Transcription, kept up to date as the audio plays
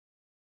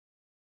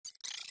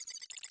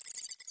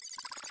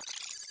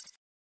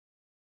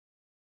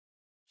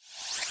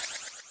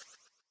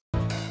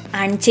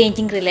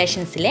Unchanging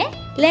റിലേഷൻസിലെ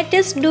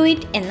let's do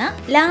it എന്ന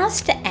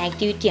last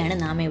ആക്ടിവിറ്റിയാണ്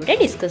നാം ഇവിടെ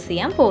ഡിസ്കസ്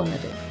ചെയ്യാൻ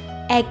പോകുന്നത്.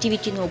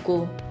 ആക്ടിവിറ്റി നോക്കൂ.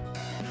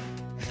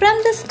 From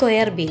the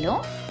square below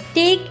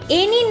take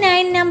any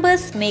 9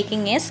 numbers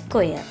making a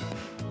square.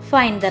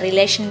 Find the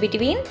relation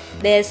between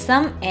their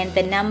sum and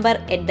the number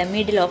at the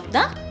middle of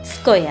the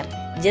square.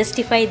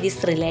 Justify this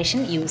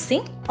relation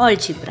using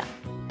algebra.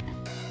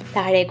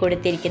 താഴെ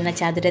കൊടുത്തിരിക്കുന്ന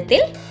ചതുരത്തിൽ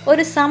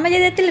ഒരു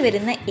സമചതുരത്തിൽ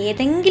വരുന്ന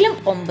ഏതെങ്കിലും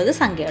 9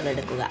 സംഖ്യകൾ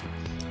എടുക്കുക.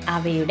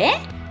 അവയുടെ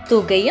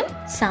തുകയും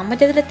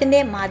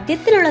സമചതുരത്തിന്റെ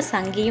മധ്യത്തിലുള്ള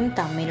സംഖ്യയും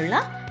തമ്മിലുള്ള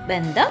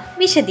ബന്ധം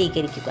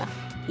വിശദീകരിക്കുക.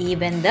 ഈ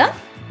ബന്ധം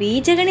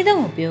ബീജഗണിതം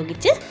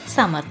ഉപയോഗിച്ച്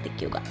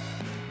സമർത്ഥിക്കുക.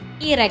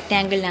 ഈ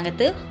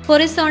റെക്റ്റാങ്കിളിനകത്ത്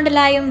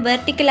ഹൊറിസോണ്ടലായും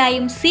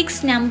വെർട്ടിക്കലായും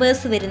 6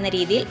 നമ്പേഴ്സ് വരുന്ന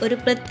രീതിയിൽ ഒരു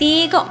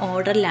പ്രത്യേക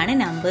ഓർഡറിലാണ്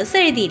നമ്പേഴ്സ്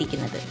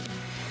എഴുതിയിരിക്കുന്നത്.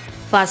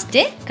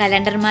 ഫസ്റ്റ്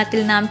കലണ്ടർ മാത്തിൽ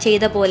നാം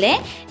ചെയ്ത പോലെ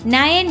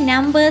 9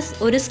 നമ്പേഴ്സ്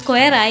ഒരു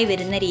സ്ക്വയർ ആയി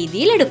വരുന്ന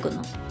രീതിയിൽ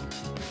എടുക്കുന്നു.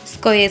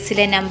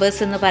 സ്ക്വയേഴ്സിലെ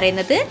നമ്പേഴ്സ് എന്ന്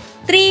പറയുന്നത്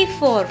 3,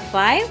 4,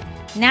 5,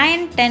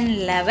 9, 10,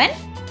 11,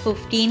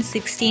 15,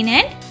 16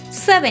 and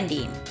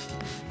 17.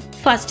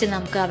 ഫസ്റ്റ്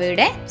നമുക്ക്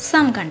അവയുടെ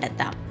സം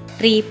കണ്ടെത്താം.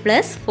 3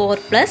 plus 4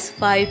 plus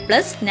 5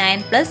 plus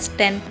 9 plus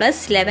 10 plus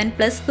 11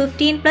 plus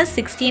 15 plus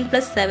 16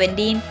 plus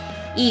 17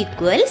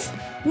 equals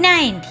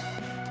 90.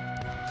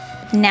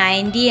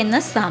 90 എന്ന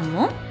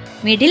സമ്മും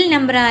മിഡിൽ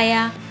നമ്പറായ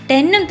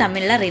 10ഉം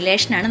തമ്മിലുള്ള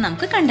റിലേഷനാണ്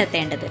നമുക്ക്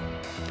കണ്ടെത്തേണ്ടത്.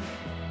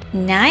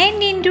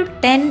 9 into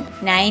 10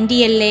 90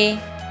 അല്ലേ?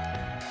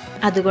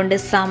 അതുകൊണ്ട്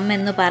സം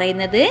എന്ന്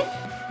പറയുന്നത്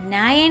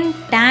 9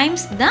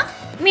 times the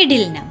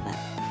middle number.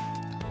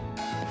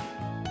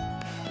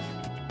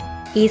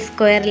 ഈ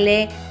സ്ക്വയറിലെ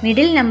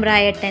മിഡിൽ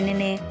നമ്പറായ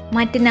 10ന്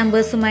മറ്റ്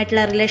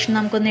നമ്പേഴ്സുമായിട്ടുള്ള റിലേഷൻ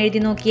നമുക്കൊന്ന് എഴുതി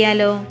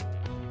നോക്കിയാലോ.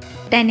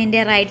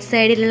 10ന്റെ റൈറ്റ്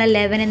സൈഡിലുള്ള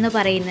 11 എന്ന്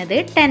പറയുന്നത്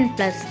 10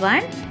 plus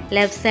 1,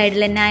 ലെഫ്റ്റ്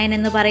സൈഡിലെ 9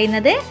 എന്ന്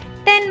പറയുന്നത്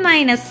 10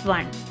 minus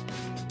 1.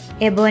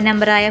 എബോ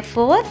നമ്പറായ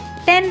 4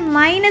 10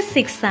 minus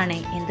 6 ആണ്.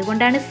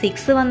 എന്തുകൊണ്ടാണ്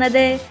 6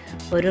 വന്നത്?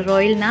 ഒരു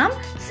റോയിൽ നാം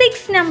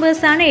 6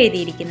 നമ്പേഴ്സ് ആണ്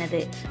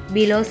എഴുതിയിരിക്കുന്നത്.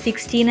 ബിലോ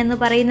 16 എന്ന്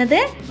പറയുന്നത്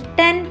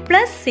 10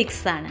 plus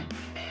 6 ആണ്.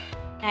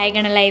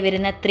 ഡയഗണലായി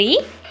വരുന്ന 3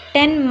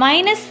 10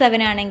 minus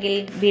 7 ആണെങ്കിൽ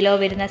ബിലോ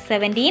വരുന്ന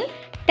 17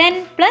 10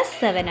 plus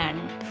 7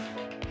 ആണ്.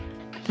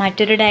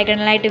 മറ്റൊരു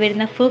ഡയഗണലായിട്ട്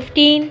വരുന്ന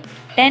 15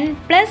 10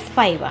 plus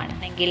 5 ആണ്.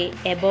 എങ്കിൽ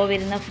എബോ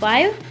വരുന്ന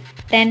 5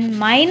 10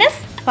 minus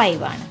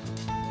 5 ആണ്.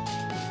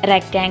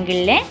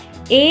 റെക്റ്റാങ്കിളിലെ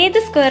ഏത്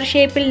സ്ക്വയർ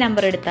ഷേപ്പിൽ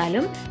നമ്പർ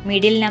എടുത്താലും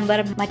മിഡിൽ നമ്പർ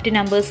മറ്റു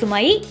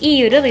നമ്പേഴ്സുമായി ഈ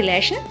ഒരു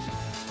റിലേഷൻ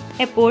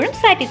എപ്പോഴും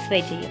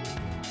സാറ്റിസ്ഫൈ ചെയ്യും.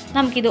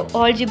 നമുക്കിത്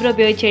ഓൾജിബ്ര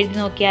ഉപയോഗിച്ച് എഴുതി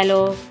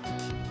നോക്കിയാലോ.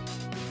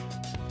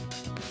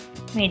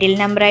 മിഡിൽ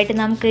നമ്പറായിട്ട്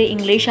നമുക്ക്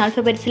ഇംഗ്ലീഷ്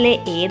ആൽഫബറ്റ്സിലെ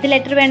ഏത്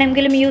ലെറ്റർ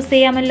വേണമെങ്കിലും യൂസ്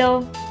ചെയ്യാമല്ലോ.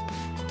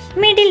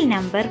 മിഡിൽ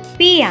നമ്പർ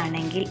പി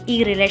ആണെങ്കിൽ ഈ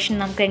റിലേഷൻ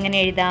നമുക്ക് എങ്ങനെ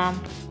എഴുതാം?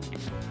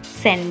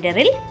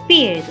 സെന്ററിൽ പി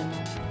എഴുതുന്നു.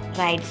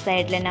 റൈറ്റ്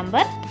സൈഡിലെ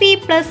നമ്പർ പി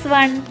പ്ലസ്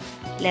 1,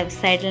 ലെഫ്റ്റ്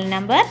സൈഡിലെ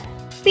number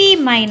P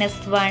minus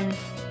 1.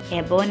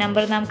 Above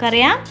number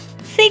നമുക്കറിയാം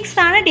 6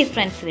 ആണ്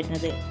ഡിഫറൻസ്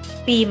വരുന്നത്,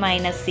 P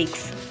minus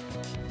 6.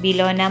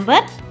 Below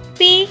number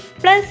P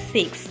plus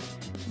 6.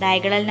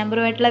 Diagonal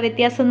നമ്പറുമായിട്ടുള്ള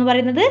വ്യത്യാസം എന്ന്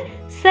പറയുന്നത്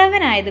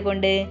 7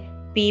 ആയതുകൊണ്ട്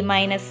പി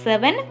മൈനസ്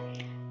 7.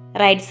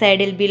 റൈറ്റ്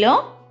സൈഡിൽ ബിലോ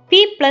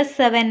പി പ്ലസ്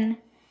 7,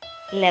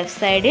 ലെഫ്റ്റ്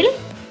സൈഡിൽ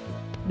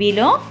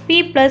ബിലോ പി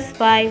പ്ലസ്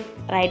 5,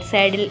 റൈറ്റ്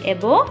സൈഡിൽ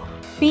എബോ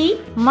പി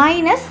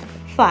മൈനസ്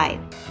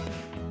 5.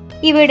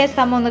 ഇവയുടെ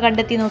സം ഒന്ന്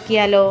കണ്ടെത്തി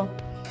നോക്കിയാലോ.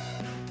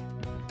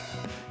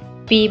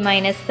 p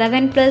minus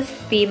 7 plus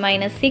p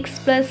minus 6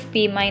 plus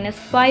p minus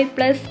 5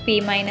 plus p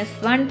minus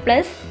 1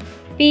 plus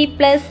p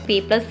plus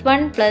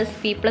 1 plus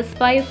p plus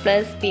 5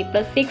 plus p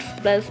plus 6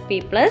 plus p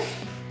plus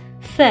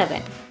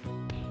 7.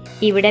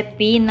 ഇവിടെ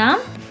p നാം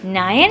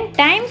 9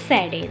 times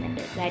add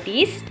ചെയ്യുന്നുണ്ട്. That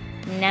is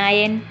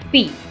 9p.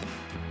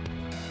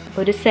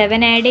 ഒരു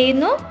 7 add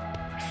ചെയ്യുന്നു,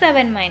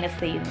 7 minus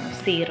ചെയ്യുന്നു,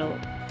 0.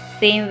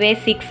 Same way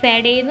 6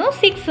 add ചെയ്യുന്നു,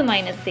 6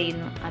 minus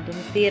ചെയ്യുന്നു, അതും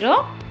 0.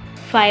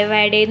 5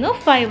 add ചെയ്യുന്നു,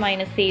 5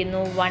 മൈനസ് ചെയ്യുന്നു,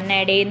 1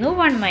 ആഡ് ചെയ്യുന്നു,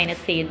 1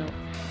 മൈനസ് ചെയ്യുന്നു.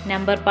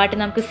 നമ്പർ പാർട്ട്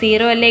നമുക്ക്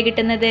 0 അല്ലേ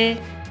കിട്ടുന്നത്.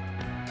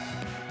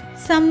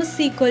 Some is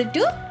equal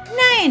to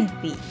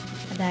 9p.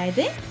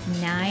 അതായത്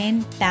 9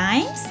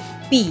 ടൈംസ്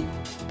p.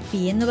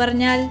 p എന്ന്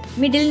പറഞ്ഞാൽ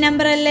മിഡിൽ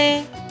നമ്പർ അല്ലേ.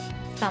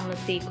 Some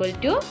is equal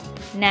to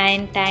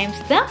 9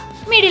 times the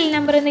middle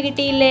number എന്ന്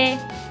കിട്ടിയില്ലേ.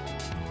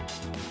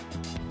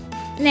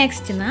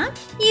 നെക്സ്റ്റ് നാം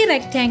ഈ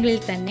റെക്റ്റാങ്കിളിൽ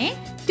തന്നെ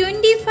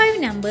 25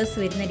 നമ്പേഴ്സ്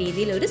വരുന്ന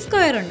രീതിയിൽ ഒരു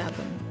സ്ക്വയർ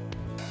ഉണ്ടാക്കുന്നു.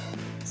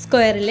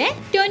 സ്ക്വയറിലെ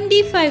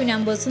 25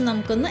 നമ്പേഴ്സും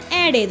നമുക്കൊന്ന്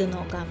ആഡ് ചെയ്ത്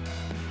നോക്കാം.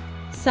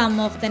 Some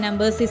of the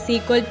numbers is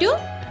equal to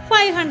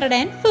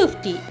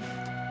 550.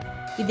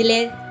 ഇതിലെ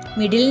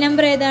മിഡിൽ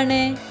നമ്പർ ഏതാണ്?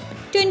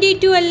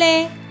 22 അല്ലേ.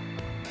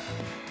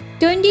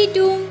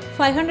 22ഉം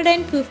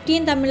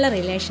 550യും തമ്മിലുള്ള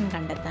റിലേഷൻ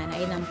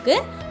കണ്ടെത്താനായി നമുക്ക്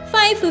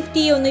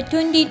 550 ഒന്ന്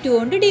 22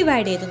 കൊണ്ട്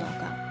ഡിവൈഡ് ചെയ്ത്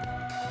നോക്കാം.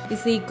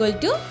 ഇസ് ഈക്വൽ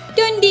ടു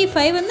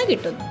 25 എന്ന്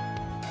കിട്ടുന്നു.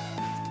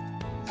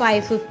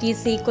 550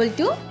 is equal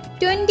to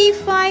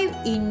 25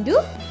 into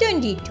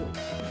 22.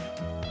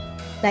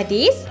 That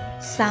is,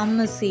 sum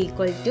is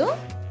equal to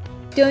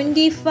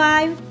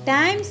 25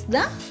 times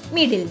the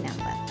middle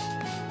number.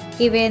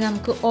 ഇവയെ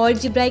നമുക്ക്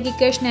ഓൾജിബ്രൈക്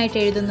ഇക്വേഷൻ ആയിട്ട്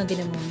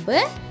എഴുതുന്നതിന് മുമ്പ്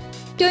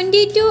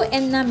 22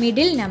 എന്ന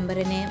മിഡിൽ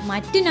നമ്പറിന്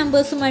മറ്റ്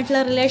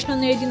നമ്പേഴ്സുമായിട്ടുള്ള റിലേഷൻ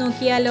ഒന്ന് എഴുതി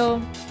നോക്കിയാലോ.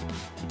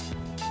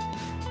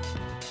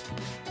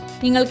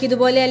 നിങ്ങൾക്ക്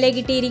ഇതുപോലെയല്ലേ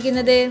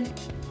കിട്ടിയിരിക്കുന്നത്.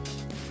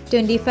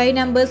 25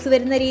 നമ്പേഴ്സ്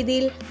വരുന്ന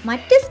രീതിയിൽ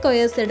മറ്റ്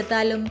സ്ക്വയേഴ്സ്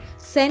എടുത്താലും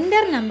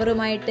സെൻറ്റർ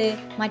നമ്പറുമായിട്ട്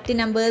മറ്റ്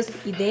നമ്പേഴ്സ്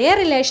ഇതേ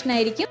റിലേഷൻ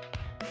ആയിരിക്കും.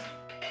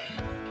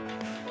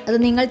 അത്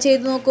നിങ്ങൾ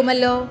ചെയ്തു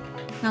നോക്കുമല്ലോ.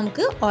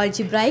 നമുക്ക്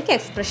ഓൾജിബ്രായിക്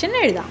എക്സ്പ്രഷൻ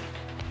എഴുതാം.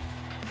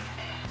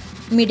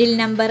 മിഡിൽ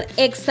നമ്പർ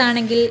എക്സ്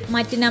ആണെങ്കിൽ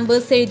മറ്റ്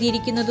നമ്പേഴ്സ്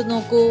എഴുതിയിരിക്കുന്നത്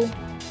നോക്കൂ.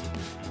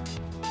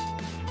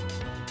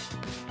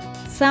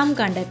 സം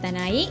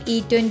കണ്ടെത്താനായി ഈ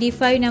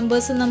 25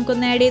 നമ്പേഴ്സ്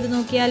നമുക്കൊന്ന് ആഡ് ചെയ്ത്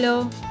നോക്കിയാലോ.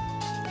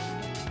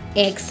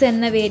 എക്സ്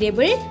എന്ന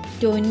വേരിയബിൾ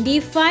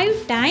 25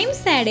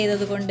 ടൈംസ് ആഡ്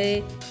ചെയ്തത് കൊണ്ട്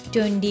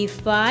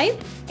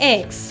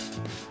 25x.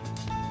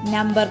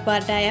 നമ്പർ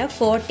പാർട്ടായ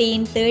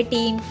 14,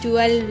 13,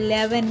 12,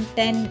 11,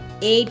 10,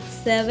 8,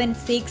 7,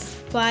 6,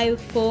 5,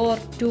 4,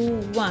 2,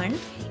 1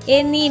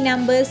 എന്നീ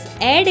നമ്പേഴ്സ്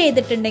ആഡ്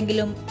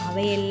ചെയ്തിട്ടുണ്ടെങ്കിലും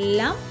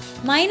അവയെല്ലാം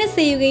മൈനസ്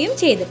ചെയ്യുകയും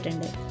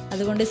ചെയ്തിട്ടുണ്ട്.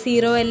 അതുകൊണ്ട്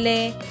 0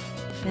 അല്ലേ.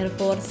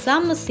 Therefore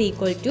sum is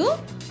equal to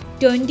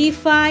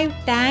 25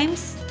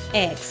 times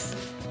x.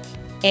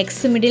 x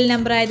middle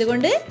number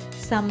ആയതുകൊണ്ട്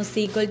sum is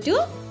equal to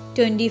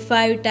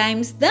 25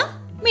 times the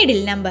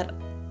middle number.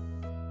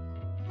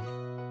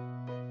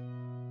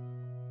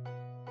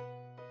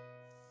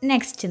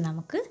 Next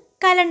നമുക്ക്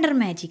കലണ്ടർ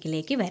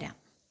മാജിക്കിലേക്ക് വരാം.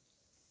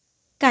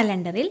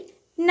 കലണ്ടറിൽ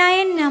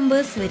 9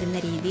 നമ്പേഴ്സ് വരുന്ന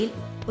രീതിയിൽ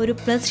ഒരു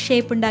പ്ലസ്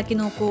ഷേപ്പ് ഉണ്ടാക്കി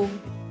നോക്കൂ.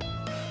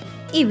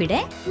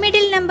 ഇവിടെ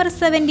മിഡിൽ നമ്പർ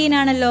 17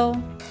 ആണല്ലോ.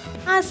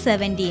 ആ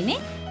 17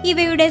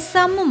 ഇവയുടെ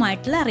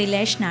സമ്മുമായിട്ടുള്ള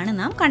റിലേഷനാണ്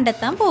നാം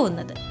കണ്ടെത്താൻ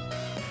പോകുന്നത്.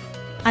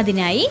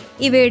 അതിനായി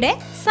ഇവയുടെ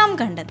സം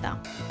കണ്ടെത്താം.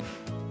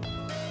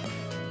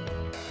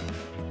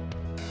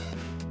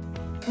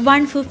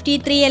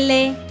 153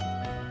 അല്ലേ.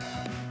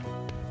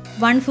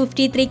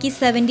 153ക്ക്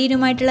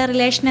 17ഉമായിട്ടുള്ള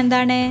റിലേഷൻ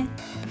എന്താണ്?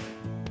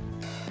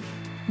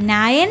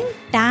 9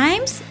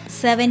 times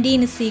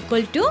 17 is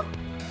equal to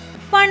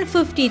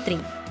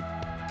 153.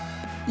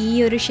 ഈ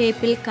ഒരു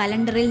ഷേപ്പിൽ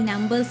കലണ്ടറിൽ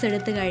നമ്പേഴ്സ്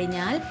എടുത്തു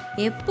കഴിഞ്ഞാൽ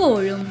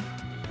എപ്പോഴും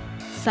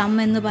സം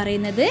എന്ന്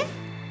പറയുന്നത്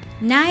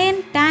 9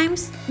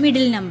 ടൈംസ്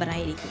മിഡിൽ നമ്പർ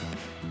ആയിരിക്കും.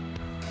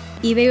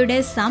 ഇവയുടെ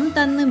സം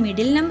തന്ന്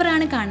മിഡിൽ നമ്പർ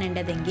ആണ്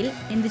കാണേണ്ടതെങ്കിൽ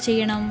എന്ത്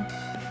ചെയ്യണം?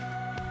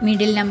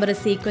 Middle number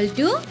is equal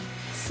to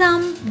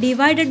some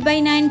divided by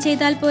 9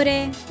 ചെയ്താൽ പോരെ.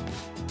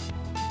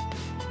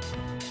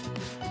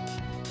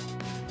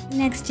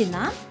 നെക്സ്റ്റ്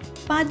നാം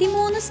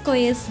 13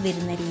 സ്ക്വയേഴ്സ്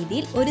വരുന്ന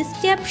രീതിയിൽ ഒരു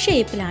സ്റ്റെപ്പ്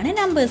ഷേപ്പിലാണ്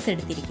നമ്പേഴ്സ്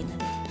എടുത്തിരിക്കുന്നത്.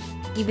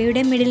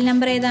 ഇവയുടെ മിഡിൽ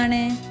നമ്പർ ഏതാണ്?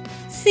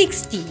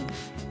 16.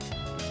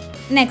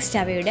 നെക്സ്റ്റ്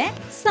അവയുടെ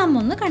സം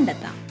ഒന്ന്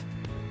കണ്ടെത്താം.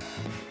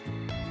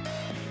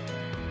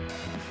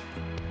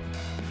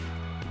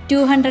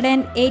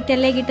 208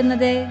 അല്ലേ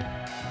കിട്ടുന്നത്.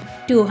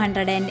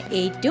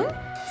 208ഉം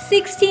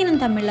 16ഉം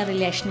തമ്മിലുള്ള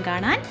റിലേഷൻ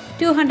കാണാൻ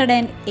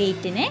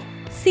 208നെ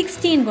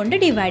 16 കൊണ്ട്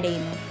ഡിവൈഡ്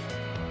ചെയ്യുന്നു.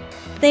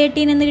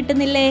 13 എന്ന്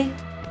കിട്ടുന്നില്ലേ.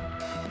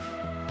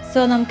 സോ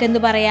നമുക്ക് എന്ത്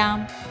പറയാം?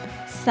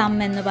 സം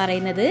എന്ന്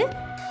പറയുന്നത്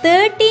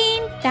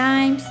 13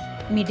 ടൈംസ്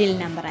മിഡിൽ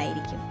നമ്പർ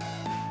ആയിരിക്കും.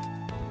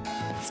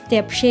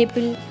 സ്റ്റെപ്പ്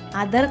ഷേപ്പിൽ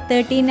അതർ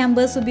 13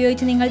 നമ്പേഴ്സ്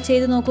ഉപയോഗിച്ച് നിങ്ങൾ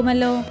ചെയ്തു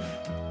നോക്കുമല്ലോ.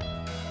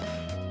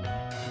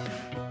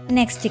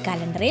 നെക്സ്റ്റ്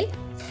കലണ്ടറിൽ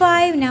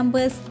 5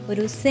 നമ്പേഴ്സ്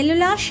ഒരു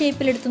സെല്ലുലാർ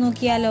ഷേപ്പിൽ എടുത്തു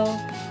നോക്കിയാലോ.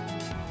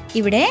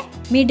 ഇവിടെ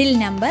മിഡിൽ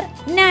നമ്പർ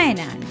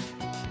 9 ആണ്.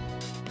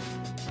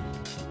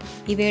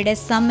 ഇവയുടെ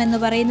സം എന്ന്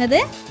പറയുന്നത്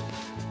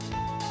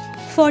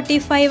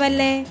 45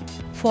 അല്ലേ.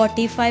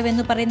 45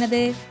 എന്ന്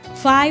പറയുന്നത്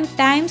 5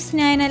 ടൈംസ്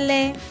 9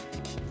 അല്ലേ.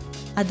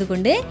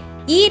 അതുകൊണ്ട്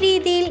ഈ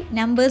രീതിയിൽ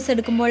നമ്പേഴ്സ്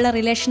എടുക്കുമ്പോഴുള്ള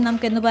റിലേഷൻ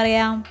നമുക്ക് എന്ന്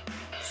പറയാം?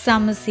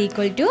 Some is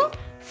equal to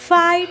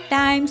 5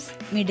 times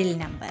middle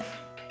number.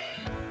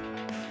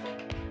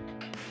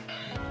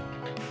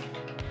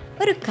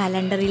 ഒരു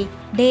കലണ്ടറിൽ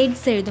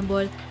ഡേറ്റ്സ്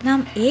എഴുതുമ്പോൾ നാം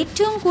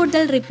ഏറ്റവും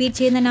കൂടുതൽ റിപ്പീറ്റ്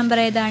ചെയ്യുന്ന നമ്പർ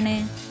ഏതാണ്?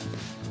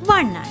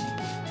 1 ആണ്.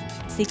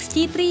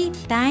 63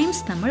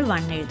 ടൈംസ് നമ്മൾ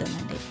 1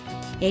 എഴുതുന്നുണ്ട്.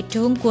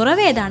 ഏറ്റവും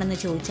കുറവ് ഏതാണെന്ന്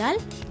ചോദിച്ചാൽ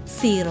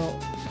 0.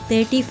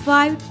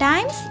 35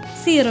 ടൈംസ്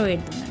 0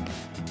 എഴുതുന്നുണ്ട്.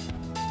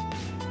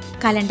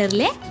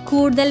 കലണ്ടറിലെ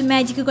കൂടുതൽ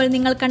മാജിക്കുകൾ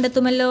നിങ്ങൾ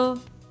കണ്ടെത്തുമല്ലോ.